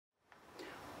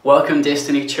Welcome,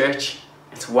 Destiny Church.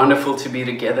 It's wonderful to be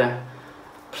together.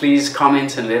 Please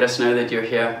comment and let us know that you're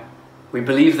here. We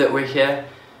believe that we're here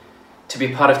to be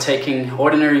part of taking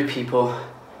ordinary people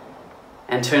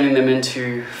and turning them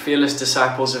into fearless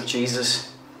disciples of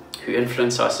Jesus who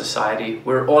influence our society.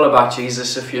 We're all about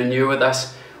Jesus. If you're new with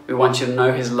us, we want you to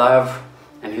know His love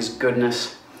and His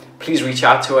goodness. Please reach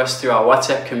out to us through our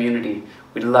WhatsApp community.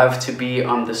 We'd love to be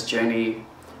on this journey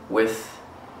with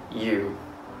you.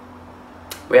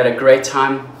 We had a great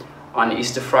time on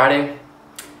Easter Friday,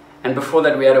 and before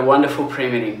that we had a wonderful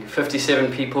prayer meeting. 57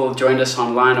 people joined us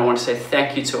online. I want to say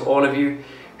thank you to all of you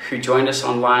who joined us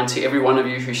online, to every one of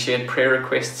you who shared prayer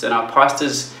requests, and our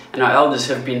pastors and our elders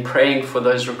have been praying for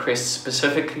those requests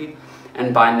specifically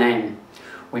and by name.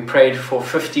 We prayed for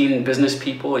 15 business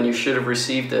people, and you should have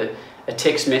received a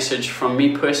text message from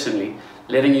me personally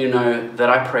letting you know that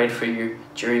I prayed for you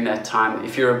during that time.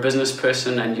 If you're a business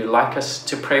person and you'd like us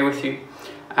to pray with you,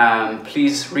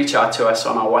 please reach out to us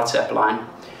on our WhatsApp line.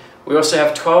 We also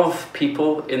have 12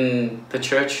 people in the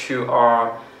church who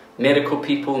are medical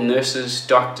people, nurses,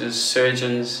 doctors,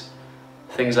 surgeons,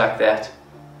 things like that.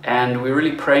 And we're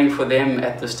really praying for them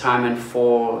at this time and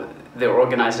for their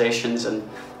organizations. And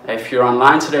if you're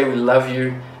online today, we love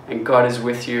you and God is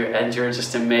with you and you're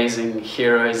just amazing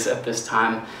heroes at this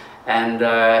time. And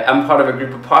I'm part of a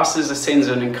group of pastors that sends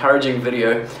an encouraging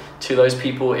video to those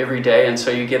people every day, and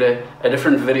so you get a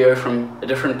different video from a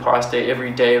different pastor every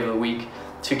day of the week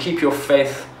to keep your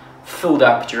faith filled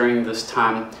up during this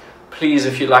time. Please,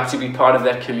 if you'd like to be part of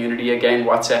that community, again,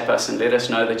 WhatsApp us and let us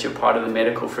know that you're part of the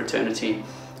medical fraternity,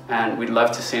 and we'd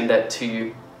love to send that to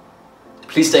you.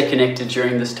 Please stay connected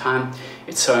during this time.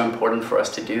 It's so important for us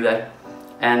to do that.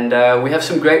 And we have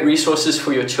some great resources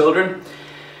for your children.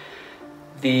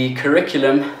 The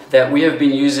curriculum that we have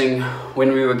been using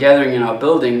when we were gathering in our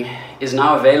building is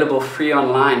now available free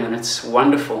online, and it's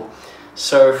wonderful.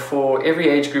 So for every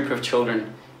age group of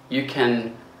children, you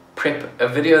can prep a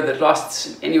video that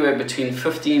lasts anywhere between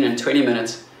 15 and 20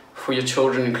 minutes for your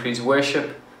children. It includes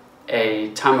worship,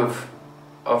 a time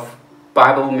of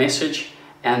Bible message,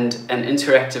 and an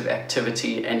interactive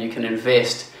activity, and you can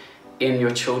invest in your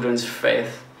children's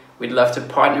faith. We'd love to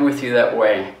partner with you that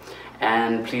way.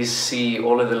 And please see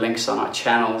all of the links on our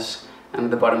channels and at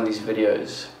the bottom of these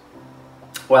videos.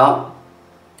 Well,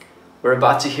 we're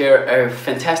about to hear a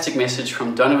fantastic message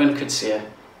from Donovan Coetzee,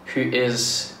 who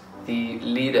is the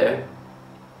leader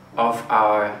of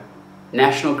our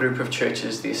national group of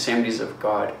churches, the Assemblies of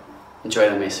God. Enjoy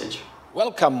the message.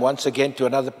 Welcome once again to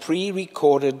another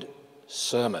pre-recorded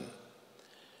sermon.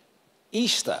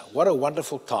 Easter, what a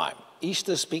wonderful time.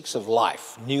 Easter speaks of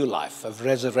life, new life, of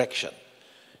resurrection.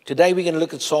 Today we're going to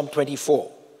look at Psalm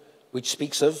 24, which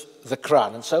speaks of the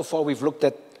crown. And so far we've looked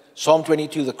at Psalm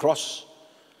 22, the cross,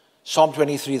 Psalm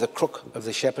 23, the crook of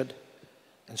the shepherd,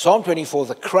 and Psalm 24,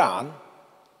 the crown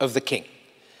of the king.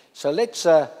 So let's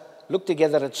look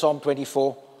together at Psalm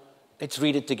 24. Let's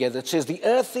read it together. It says, "The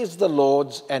earth is the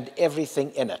Lord's and everything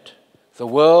in it, the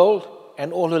world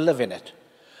and all who live in it.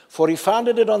 For He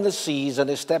founded it on the seas and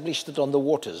established it on the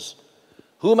waters.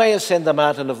 Who may ascend the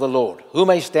mountain of the Lord? Who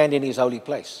may stand in His holy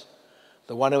place?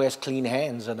 The one who has clean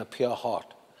hands and a pure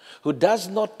heart, who does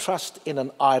not trust in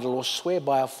an idol or swear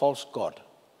by a false god.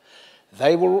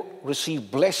 They will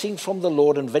receive blessing from the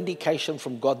Lord and vindication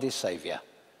from God their Savior.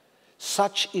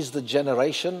 Such is the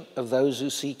generation of those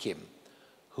who seek Him,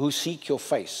 who seek your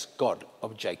face, God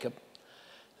of Jacob.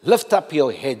 Lift up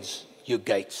your heads, you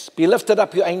gates. Be lifted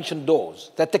up, your ancient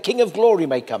doors, that the King of glory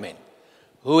may come in."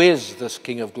 Who is this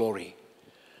King of glory?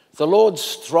 "The Lord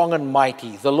strong and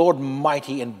mighty, the Lord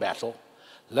mighty in battle.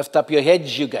 Lift up your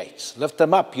heads, you gates. Lift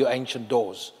them up, you ancient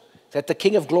doors, that the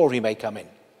King of glory may come in."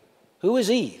 Who is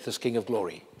He, this King of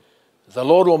glory? The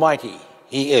Lord Almighty.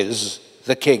 He is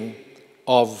the King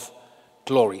of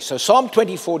glory. So Psalm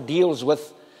 24 deals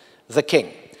with the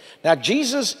King. Now,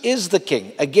 Jesus is the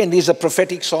King. Again, these are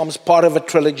prophetic psalms, part of a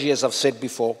trilogy, as I've said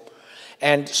before.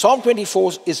 And Psalm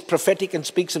 24 is prophetic and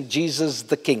speaks of Jesus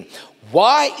the King.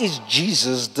 Why is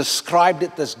Jesus described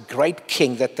as this great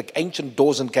King that the ancient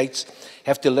doors and gates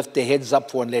have to lift their heads up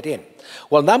for and let in?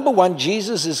 Well, number one,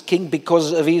 Jesus is King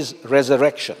because of His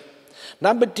resurrection.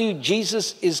 Number two,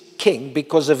 Jesus is King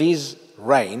because of His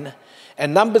reign.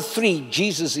 And number three,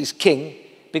 Jesus is King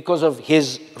because of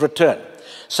His return.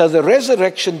 So the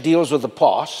resurrection deals with the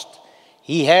past.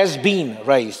 He has been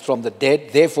raised from the dead,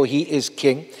 therefore He is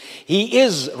King. He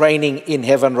is reigning in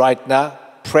heaven right now,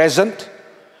 present.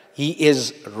 He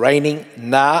is reigning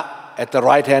now at the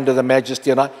right hand of the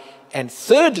Majesty on high. And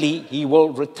thirdly, He will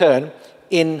return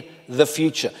in the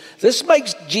future. This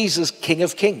makes Jesus King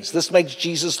of Kings. This makes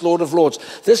Jesus Lord of Lords.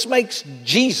 This makes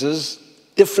Jesus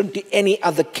different to any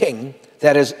other king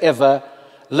that has ever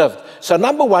lived. So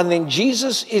number one, then,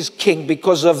 Jesus is king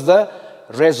because of the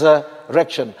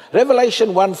resurrection. Revelation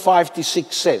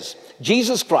 1:5-6 says,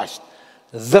 Jesus Christ,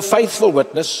 the faithful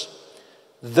witness,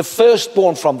 the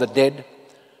firstborn from the dead,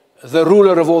 the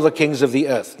ruler of all the kings of the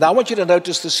earth. Now I want you to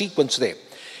notice the sequence there.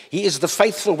 He is the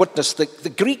faithful witness. The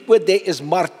Greek word there is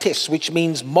martes, which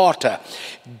means martyr.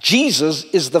 Jesus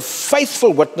is the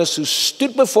faithful witness who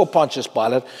stood before Pontius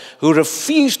Pilate, who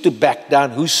refused to back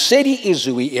down, who said he is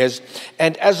who he is,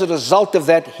 and as a result of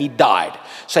that, he died.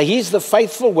 So he's the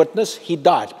faithful witness, he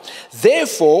died.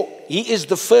 Therefore, he is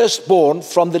the firstborn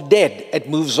from the dead, it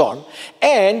moves on,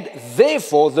 and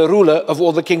therefore the ruler of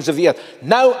all the kings of the earth.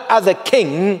 No other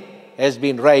king has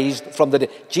been raised from the dead.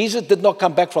 Jesus did not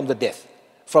come back from the dead,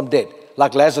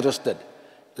 like Lazarus did.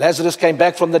 Lazarus came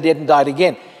back from the dead and died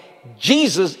again.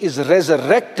 Jesus is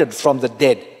resurrected from the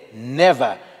dead,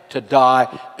 never to die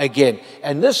again.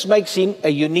 And this makes him a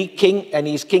unique king, and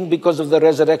he's king because of the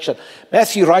resurrection.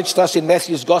 Matthew writes to us in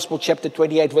Matthew's Gospel, chapter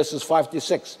 28, verses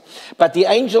 5-6. But the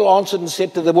angel answered and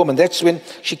said to the woman, that's when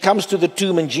she comes to the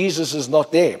tomb and Jesus is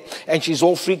not there, and she's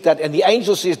all freaked out. And the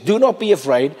angel says, do not be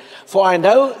afraid, for I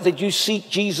know that you seek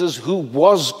Jesus who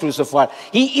was crucified.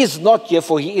 He is not here,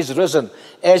 for he is risen.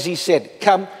 As he said,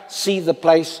 come see the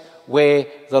place where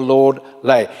the Lord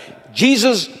lay.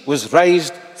 Jesus was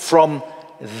raised from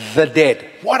the dead.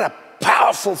 What a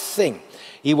powerful thing.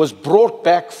 He was brought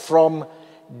back from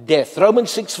death.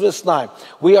 Romans 6 verse 9.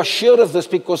 We are sure of this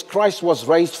because Christ was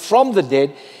raised from the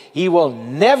dead. He will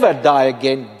never die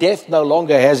again. Death no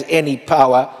longer has any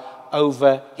power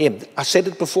over him. I said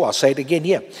it before. I'll say it again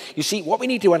here. You see, what we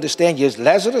need to understand here is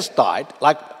Lazarus died,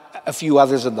 like a few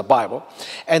others in the Bible,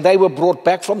 and they were brought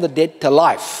back from the dead to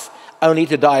life, only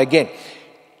to die again.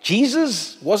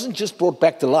 Jesus wasn't just brought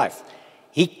back to life.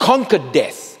 He conquered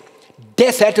death.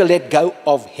 Death had to let go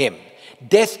of him.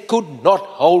 Death could not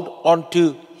hold on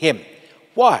to him.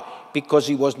 Why? Because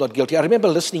he was not guilty. I remember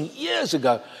listening years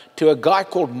ago to a guy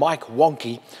called Mike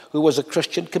Wonke, who was a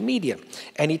Christian comedian.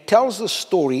 And he tells the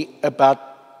story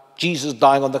about Jesus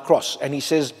dying on the cross. And he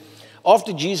says,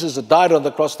 after Jesus had died on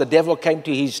the cross, the devil came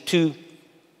to his two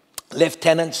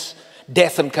lieutenants,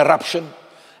 Death and Corruption.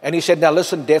 And he said, now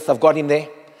listen, Death, I've got him there.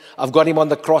 I've got him on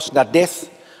the cross. Now, Death,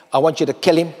 I want you to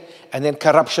kill him, and then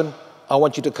Corruption, I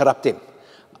want you to corrupt him.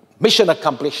 Mission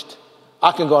accomplished.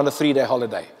 I can go on a 3-day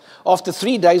holiday. After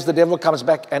 3 days, the devil comes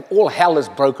back, and all hell is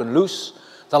broken loose.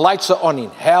 The lights are on in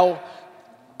hell.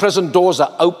 Prison doors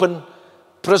are open.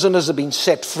 Prisoners have been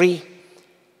set free.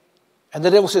 And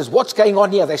the devil says, what's going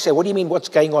on here? They say, what do you mean what's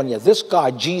going on here? This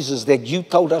guy, Jesus, that you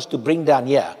told us to bring down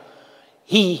here,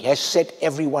 he has set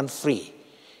everyone free.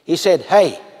 He said,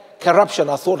 hey, Corruption,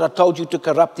 I thought I told you to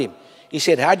corrupt him. He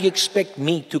said, how do you expect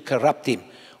me to corrupt him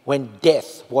when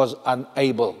death was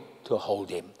unable to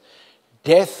hold him?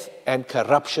 Death and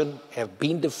corruption have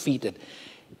been defeated.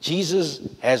 Jesus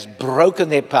has broken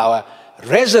their power.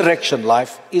 Resurrection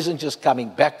life isn't just coming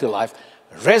back to life.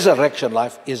 Resurrection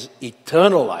life is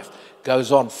eternal life,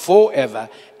 goes on forever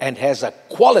and has a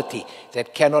quality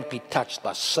that cannot be touched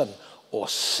by sin or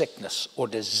sickness or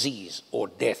disease or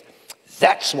death.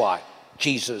 That's why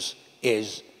Jesus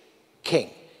is king.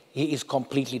 He is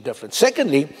completely different.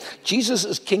 Secondly, Jesus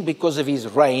is king because of his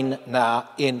reign now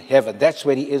in heaven. That's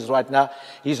where he is right now.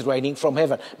 He's reigning from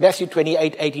heaven. Matthew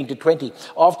 28, 18-20.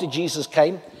 After Jesus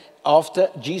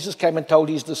came and told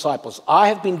his disciples, I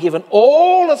have been given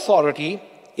all authority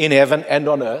in heaven and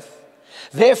on earth.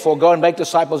 Therefore, go and make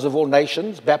disciples of all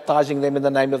nations, baptizing them in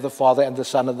the name of the Father and the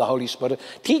Son and the Holy Spirit.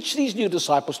 Teach these new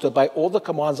disciples to obey all the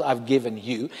commands I've given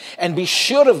you. And be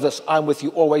sure of this, I'm with you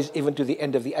always, even to the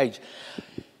end of the age.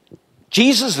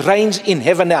 Jesus reigns in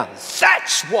heaven now.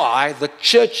 That's why the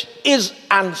church is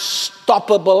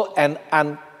unstoppable and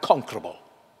unconquerable.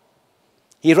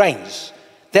 He reigns.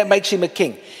 That makes him a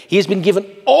king. He has been given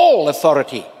all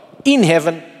authority in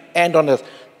heaven and on earth.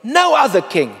 No other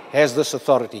king has this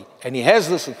authority. And he has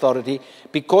this authority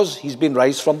because he's been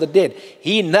raised from the dead.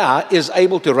 He now is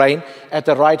able to reign at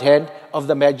the right hand of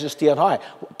the Majesty on high.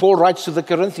 Paul writes to the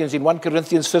Corinthians in 1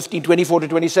 Corinthians 15,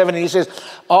 24-27, and he says,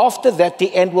 after that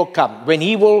the end will come, when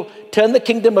he will turn the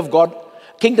kingdom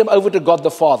over to God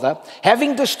the Father,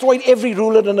 having destroyed every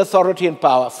ruler and authority and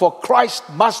power, for Christ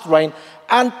must reign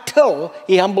until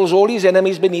he humbles all his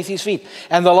enemies beneath his feet.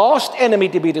 And the last enemy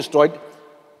to be destroyed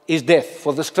is death.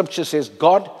 For the scripture says,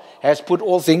 God has put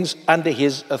all things under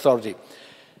his authority.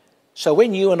 So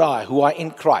when you and I, who are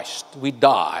in Christ, we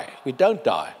die, we don't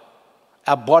die.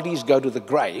 Our bodies go to the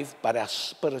grave, but our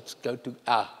spirits go to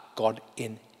our God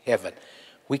in heaven.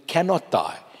 We cannot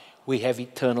die. We have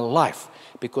eternal life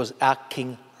because our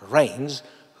King reigns,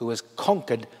 who has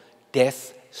conquered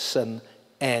death, sin,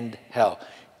 and hell.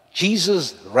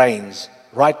 Jesus reigns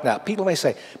right now. People may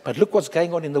say, but look what's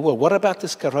going on in the world. What about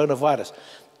this coronavirus?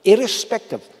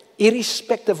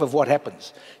 Irrespective of what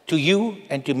happens to you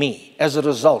and to me as a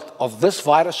result of this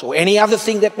virus or any other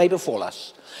thing that may befall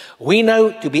us, we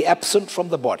know to be absent from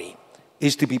the body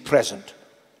is to be present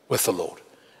with the Lord.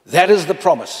 That is the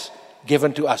promise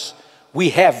given to us. We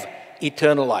have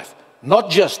eternal life, not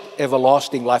just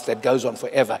everlasting life that goes on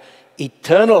forever,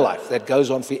 eternal life that goes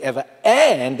on forever,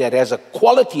 and that has a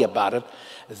quality about it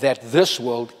that this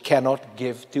world cannot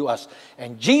give to us.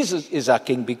 And Jesus is our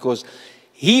King because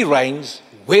He reigns,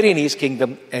 we're in His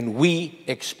kingdom, and we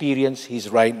experience His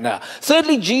reign now.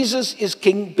 Thirdly, Jesus is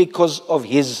King because of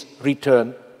His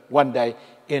return one day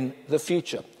in the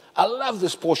future. I love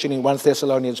this portion in 1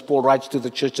 Thessalonians. Paul writes to the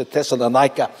church at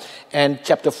Thessalonica, and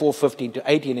chapter 4, 15 to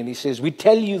 18, and he says, we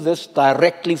tell you this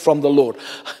directly from the Lord.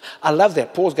 I love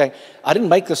that. Paul's going, I didn't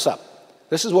make this up.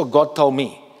 This is what God told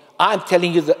me. I'm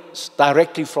telling you this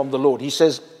directly from the Lord. He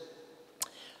says,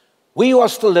 we who are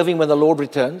still living when the Lord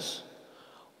returns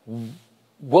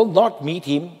will not meet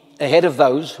Him ahead of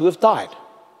those who have died.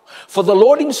 For the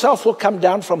Lord Himself will come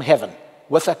down from heaven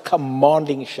with a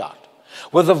commanding shout,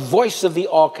 with the voice of the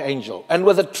archangel, and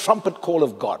with a trumpet call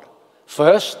of God.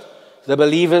 First, the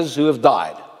believers who have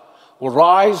died will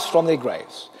rise from their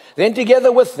graves. Then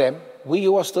together with them, we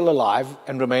who are still alive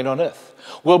and remain on earth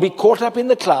will be caught up in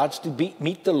the clouds to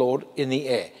meet the Lord in the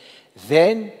air.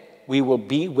 Then we will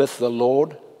be with the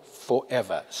Lord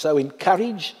forever. So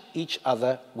encourage each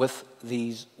other with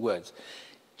these words.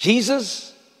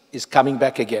 Jesus is coming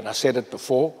back again. I said it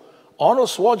before. Arnold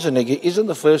Schwarzenegger isn't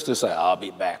the first to say, I'll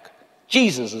be back.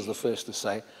 Jesus is the first to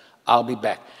say, I'll be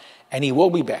back. And He will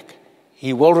be back.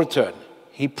 He will return.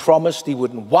 He promised He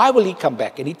wouldn't. Why will He come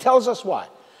back? And He tells us why.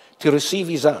 To receive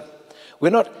His own. We're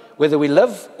not, whether we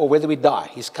live or whether we die,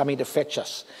 He's coming to fetch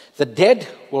us. The dead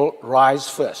will rise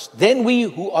first. Then we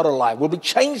who are alive will be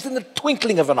changed in the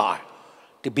twinkling of an eye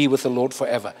to be with the Lord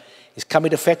forever. He's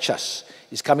coming to fetch us.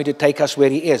 He's coming to take us where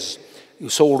He is. You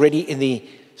saw already in the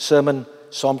sermon,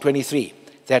 Psalm 23,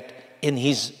 that in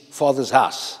His Father's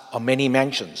house are many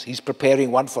mansions. He's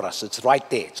preparing one for us. It's right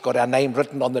there. It's got our name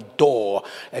written on the door.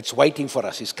 It's waiting for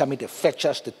us. He's coming to fetch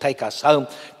us, to take us home,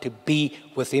 to be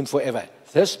with Him forever.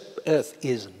 This earth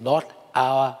is not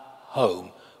our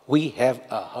home. We have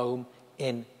a home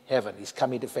in heaven. He's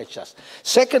coming to fetch us.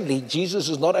 Secondly, Jesus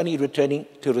is not only returning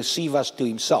to receive us to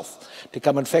Himself, to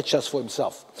come and fetch us for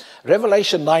Himself.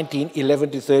 Revelation 19,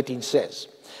 11 to 13 says,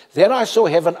 then I saw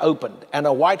heaven opened, and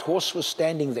a white horse was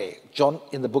standing there. John,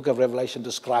 in the book of Revelation,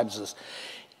 describes this.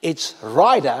 Its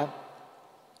rider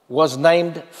was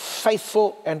named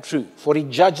Faithful and True, for he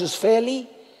judges fairly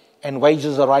and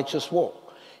wages a righteous war.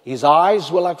 His eyes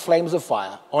were like flames of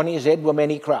fire. On his head were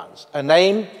many crowns. A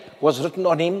name was written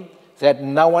on him that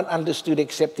no one understood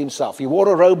except himself. He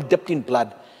wore a robe dipped in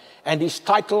blood, and his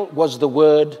title was the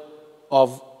Word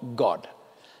of God.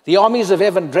 The armies of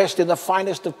heaven, dressed in the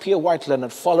finest of pure white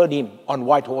linen, followed him on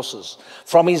white horses.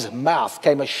 From his mouth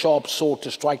came a sharp sword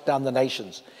to strike down the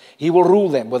nations. He will rule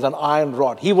them with an iron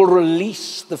rod. He will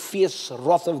release the fierce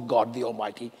wrath of God the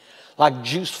Almighty, like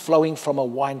juice flowing from a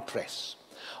winepress.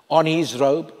 On his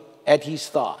robe, at his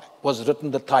thigh, was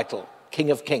written the title, King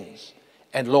of Kings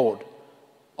and Lord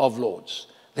of Lords.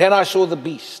 Then I saw the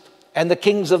beast and the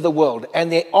kings of the world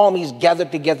and their armies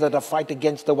gathered together to fight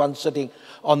against the one sitting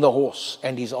on the horse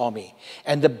and his army.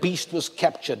 And the beast was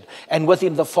captured, and with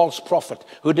him the false prophet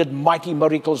who did mighty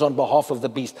miracles on behalf of the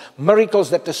beast,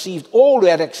 miracles that deceived all who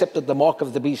had accepted the mark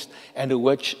of the beast and who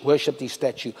worshipped his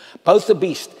statue. Both the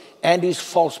beast and his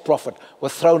false prophet were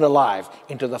thrown alive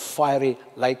into the fiery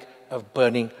lake of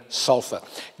burning sulfur.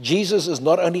 Jesus is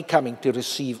not only coming to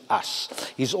receive us,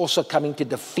 He's also coming to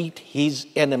defeat His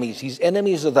enemies. His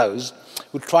enemies are those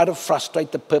who try to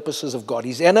frustrate the purposes of God.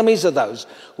 His enemies are those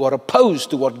who are opposed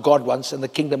to what God wants and the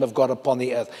kingdom of God upon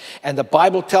the earth. And the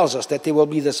Bible tells us that there will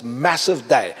be this massive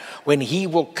day when He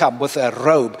will come with a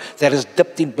robe that is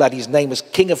dipped in blood. His name is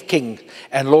King of Kings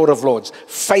and Lord of Lords,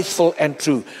 faithful and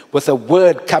true, with a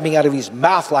word coming out of His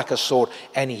mouth like a sword,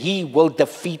 and He will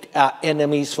defeat our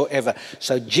enemies forever.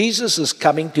 So Jesus is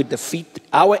coming to defeat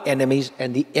our enemies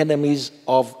and the enemies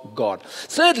of God.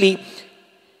 Thirdly,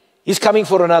 He's coming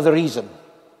for another reason.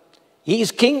 He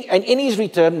is King, and in His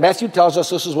return, Matthew tells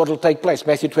us this is what will take place.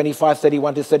 Matthew 25,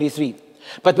 31 to 33.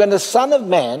 But when the Son of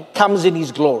Man comes in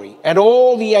His glory, and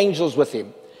all the angels with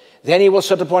Him, then He will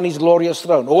sit upon His glorious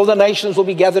throne. All the nations will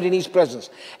be gathered in His presence,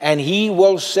 and He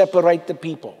will separate the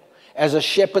people, as a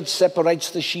shepherd separates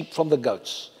the sheep from the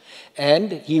goats.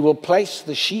 And He will place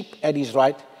the sheep at His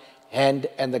right hand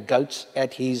and the goats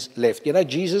at his left. You know,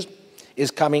 Jesus is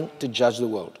coming to judge the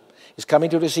world. He's coming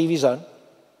to receive his own.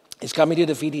 He's coming to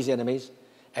defeat his enemies.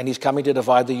 And he's coming to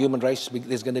divide the human race.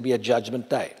 There's going to be a judgment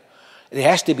day. There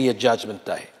has to be a judgment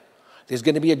day. There's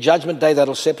going to be a judgment day that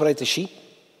will separate the sheep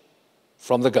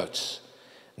from the goats.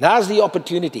 Now's the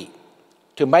opportunity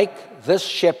to make this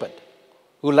shepherd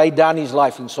who laid down his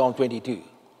life in Psalm 22,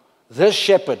 this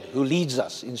shepherd who leads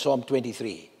us in Psalm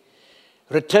 23,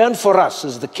 return for us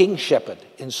as the king shepherd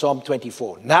in Psalm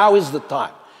 24. Now is the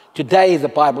time. Today, the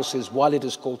Bible says, while it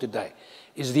is called today,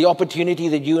 is the opportunity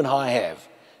that you and I have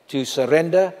to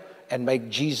surrender and make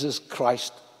Jesus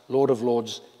Christ Lord of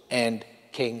Lords and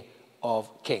King of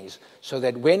Kings, so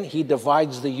that when he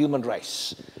divides the human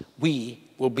race, we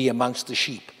will be amongst the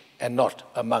sheep and not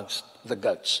amongst the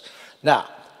goats. Now,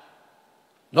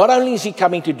 not only is he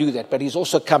coming to do that, but he's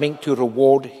also coming to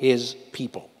reward his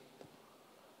people.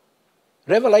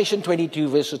 Revelation 22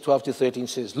 verses 12 to 13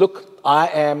 says, look, I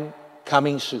am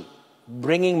coming soon,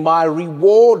 bringing my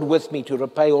reward with me to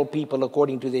repay all people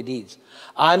according to their deeds.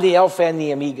 I'm the Alpha and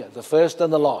the Omega, the first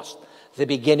and the last, the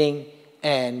beginning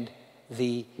and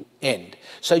the end.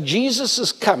 So Jesus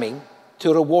is coming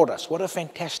to reward us. What a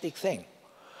fantastic thing.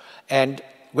 And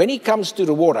when he comes to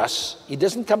reward us, he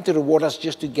doesn't come to reward us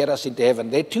just to get us into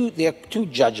heaven. There are two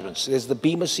judgments. There's the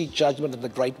Bema Seat judgment and the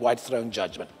Great White Throne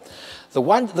judgment.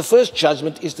 The first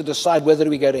judgment is to decide whether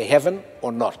we go to heaven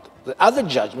or not. The other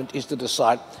judgment is to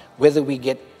decide whether we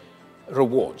get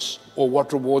rewards or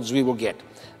what rewards we will get.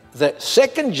 The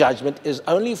second judgment is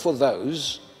only for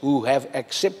those who have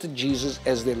accepted Jesus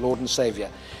as their Lord and Savior.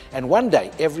 And one day,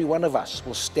 every one of us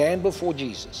will stand before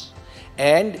Jesus,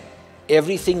 and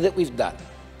everything that we've done,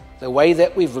 the way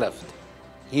that we've lived,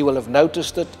 he will have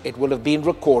noticed it, it will have been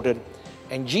recorded,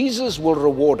 and Jesus will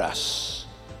reward us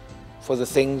for the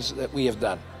things that we have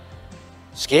done.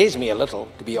 Scares me a little,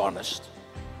 to be honest.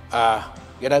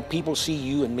 You know, people see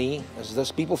you and me as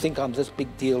this. People think I'm this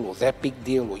big deal or that big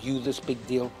deal or you this big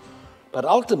deal. But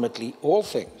ultimately, all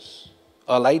things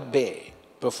are laid bare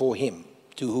before him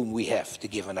to whom we have to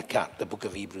give an account, the book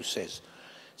of Hebrews says.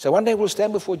 So one day we'll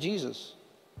stand before Jesus,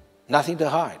 nothing to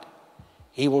hide.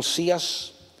 He will see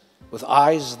us with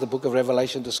eyes, the book of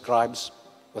Revelation describes,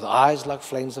 with eyes like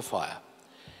flames of fire.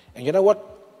 And you know what?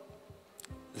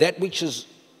 That which is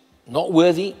not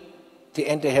worthy to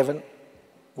enter heaven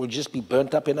will just be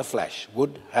burnt up in a flash.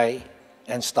 Wood, hay,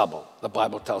 and stubble, the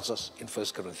Bible tells us in 1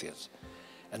 Corinthians.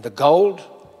 And the gold,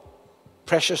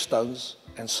 precious stones,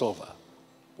 and silver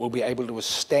will be able to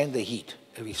withstand the heat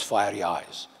of his fiery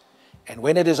eyes. And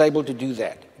when it is able to do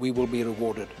that, we will be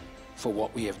rewarded for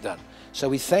what we have done. So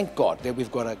we thank God that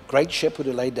we've got a great shepherd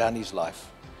who laid down his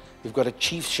life. We've got a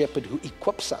chief shepherd who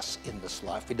equips us in this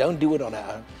life. We don't do it on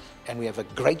our own. And we have a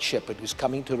great shepherd who's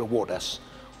coming to reward us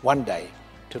one day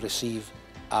to receive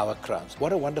our crowns.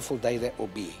 What a wonderful day that will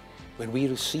be when we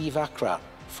receive our crown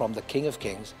from the King of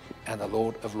Kings and the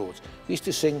Lord of Lords. We used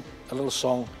to sing a little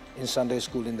song in Sunday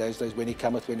school in those days, when he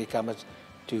cometh,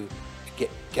 to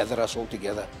gather us all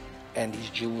together, and his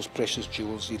jewels, precious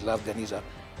jewels, he loved and his own.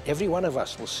 Every one of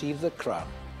us will receive the crown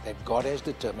that God has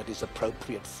determined is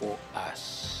appropriate for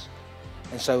us.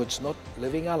 And so it's not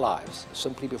living our lives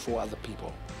simply before other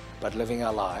people, but living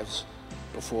our lives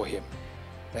before him.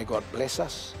 May God bless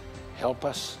us, help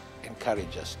us,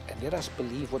 encourage us, and let us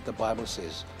believe what the Bible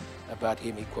says about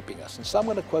him equipping us. And so I'm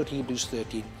going to quote Hebrews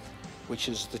 13, which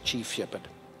is the chief shepherd.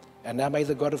 And now may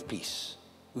the God of peace,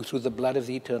 who through the blood of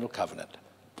the eternal covenant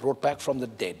brought back from the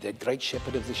dead that great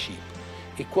shepherd of the sheep,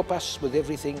 equip us with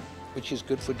everything which is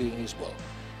good for doing his will.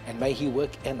 And may he work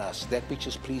in us that which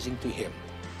is pleasing to him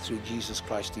through Jesus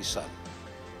Christ his Son.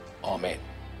 Amen.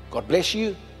 God bless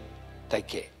you. Take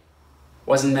care.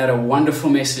 Wasn't that a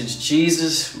wonderful message?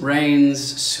 Jesus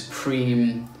reigns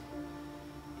supreme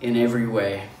in every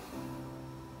way.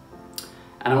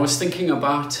 And I was thinking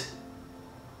about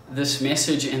this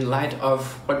message in light of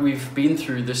what we've been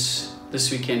through this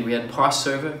weekend. We had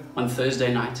Passover on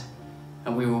Thursday night,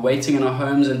 and we were waiting in our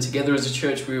homes, and together as a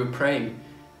church we were praying.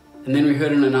 And then we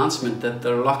heard an announcement that the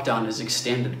lockdown is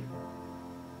extended.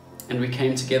 And we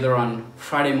came together on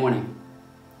Friday morning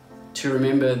to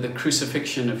remember the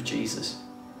crucifixion of Jesus.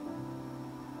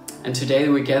 And today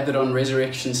we gathered on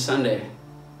Resurrection Sunday,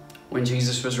 when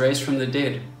Jesus was raised from the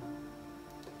dead.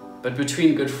 But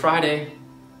between Good Friday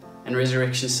and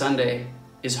Resurrection Sunday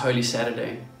is Holy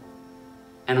Saturday.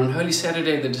 And on Holy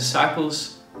Saturday, the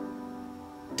disciples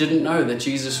didn't know that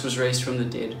Jesus was raised from the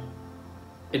dead.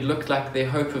 It looked like their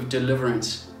hope of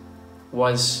deliverance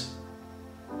was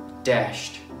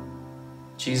dashed.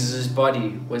 Jesus'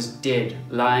 body was dead,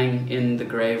 lying in the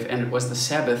grave, and it was the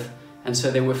Sabbath, And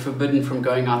so they were forbidden from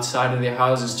going outside of their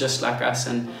houses just like us.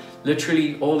 And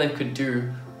literally all they could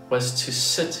do was to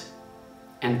sit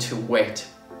and to wait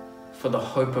for the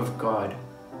hope of God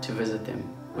to visit them.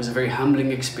 It was a very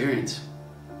humbling experience.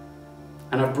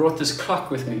 And I've brought this clock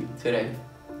with me today.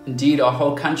 Indeed, our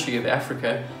whole country of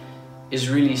Africa is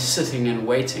really sitting and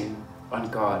waiting on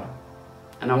God.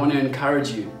 And I want to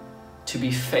encourage you to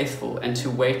be faithful and to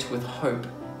wait with hope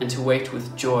and to wait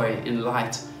with joy in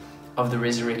light of the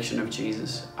resurrection of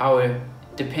Jesus. Our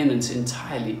dependence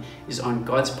entirely is on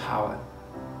God's power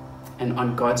and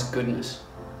on God's goodness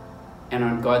and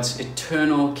on God's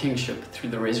eternal kingship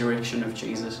through the resurrection of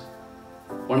Jesus.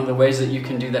 One of the ways that you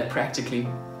can do that practically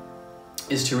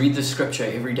is to read the scripture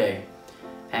every day.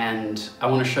 And I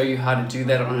want to show you how to do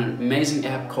that on an amazing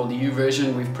app called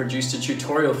YouVersion. We've produced a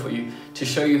tutorial for you to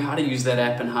show you how to use that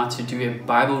app and how to do a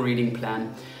Bible reading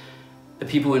plan. The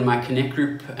people in my Connect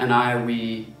group and I,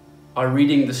 we are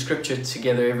reading the scripture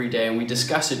together every day, and we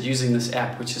discuss it using this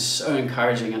app, which is so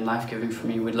encouraging and life-giving for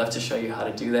me. We'd love to show you how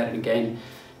to do that. And again,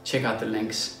 check out the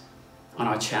links on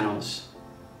our channels.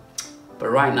 But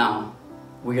right now,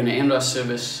 we're going to end our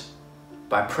service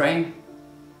by praying.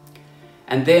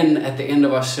 And then at the end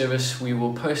of our service, we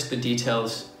will post the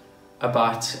details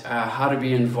about how to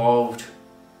be involved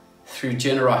through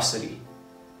generosity,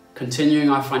 continuing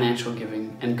our financial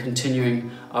giving and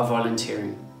continuing our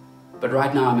volunteering. But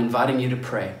right now, I'm inviting you to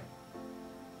pray.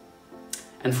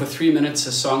 And for 3 minutes,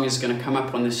 a song is going to come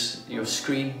up on your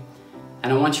screen.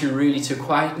 And I want you really to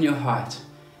quieten your heart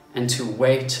and to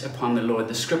wait upon the Lord.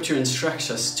 The scripture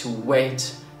instructs us to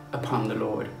wait upon the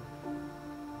Lord.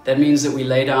 That means that we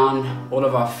lay down all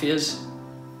of our fears.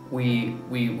 We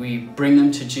bring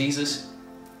them to Jesus.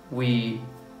 We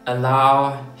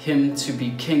allow Him to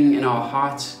be King in our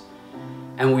hearts.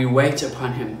 And we wait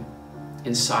upon Him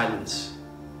in silence.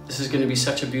 This is going to be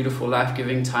such a beautiful,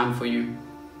 life-giving time for you.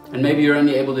 And maybe you're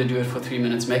only able to do it for 3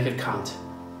 minutes. Make it count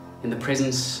in the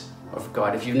presence of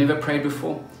God. If you've never prayed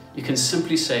before, you can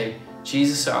simply say,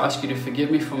 Jesus, I ask you to forgive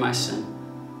me for my sin.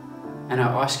 And I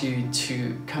ask you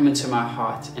to come into my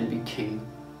heart and be King.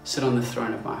 Sit on the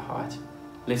throne of my heart.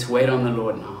 Let's wait on the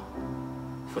Lord now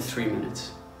for 3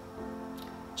 minutes.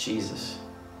 Jesus.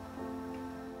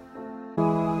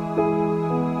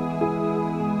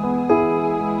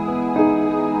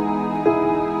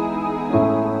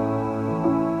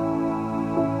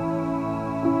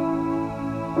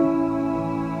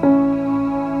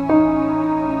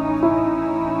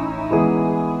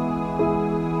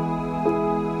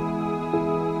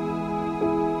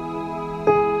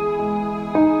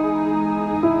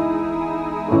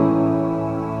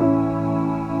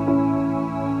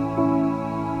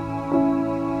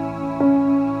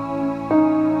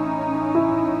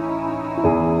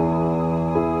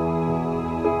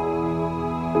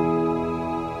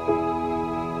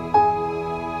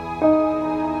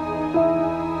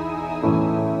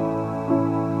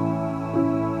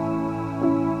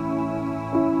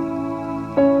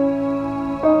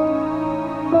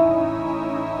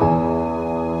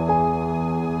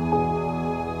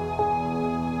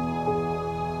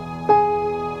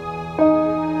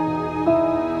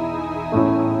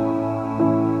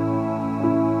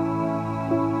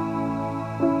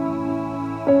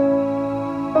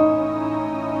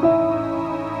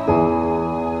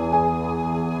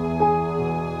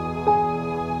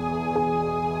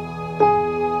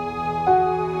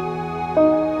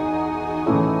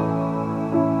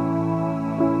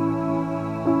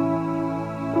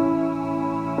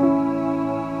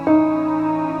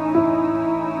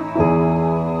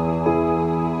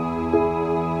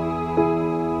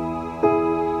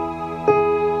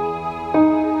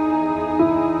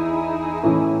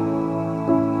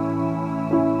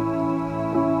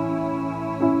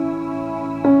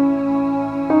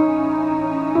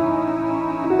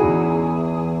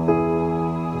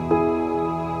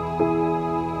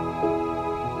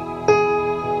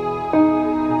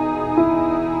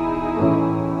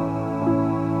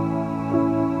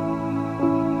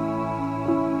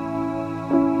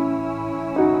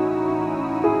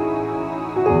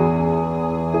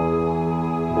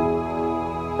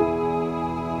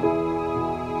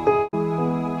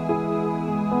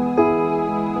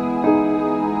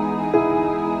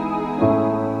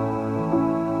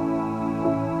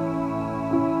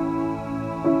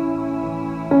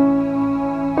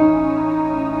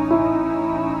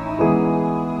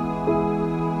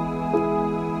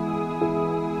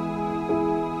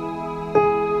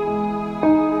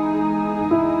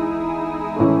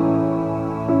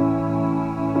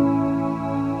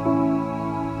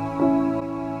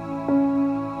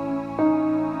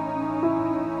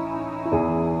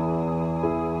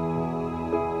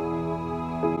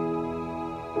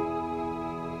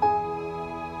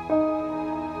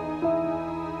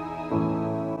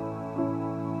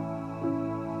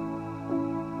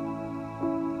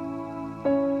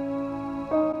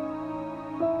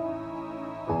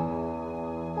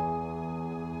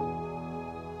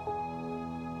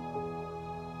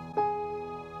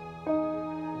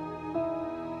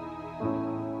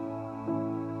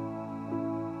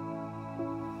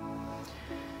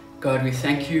 God, we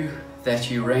thank you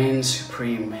that you reign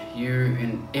supreme. You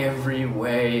in every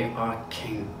way are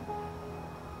King.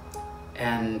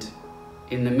 And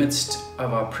in the midst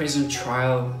of our present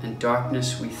trial and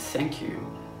darkness, we thank you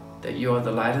that you are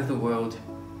the light of the world,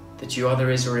 that you are the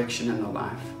resurrection and the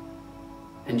life.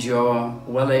 And you are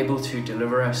well able to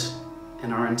deliver us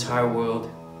and our entire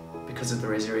world because of the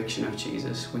resurrection of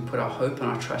Jesus. We put our hope and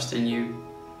our trust in you.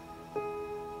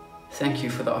 Thank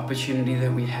you for the opportunity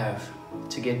that we have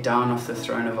to get down off the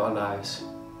throne of our lives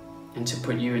and to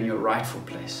put you in your rightful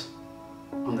place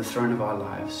on the throne of our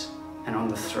lives and on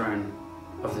the throne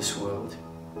of this world.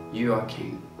 You are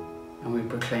King, and we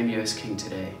proclaim you as King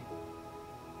today.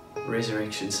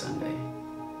 Resurrection Sunday,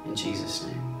 in Jesus'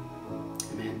 name,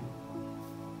 amen.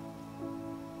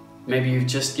 Maybe you've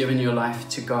just given your life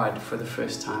to God for the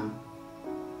first time.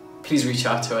 Please reach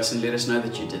out to us and let us know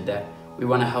that you did that. We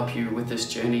want to help you with this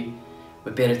journey.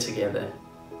 We're better together.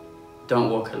 Don't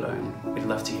walk alone. We'd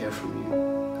love to hear from you.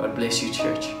 God bless you,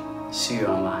 church. See you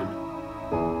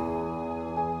online.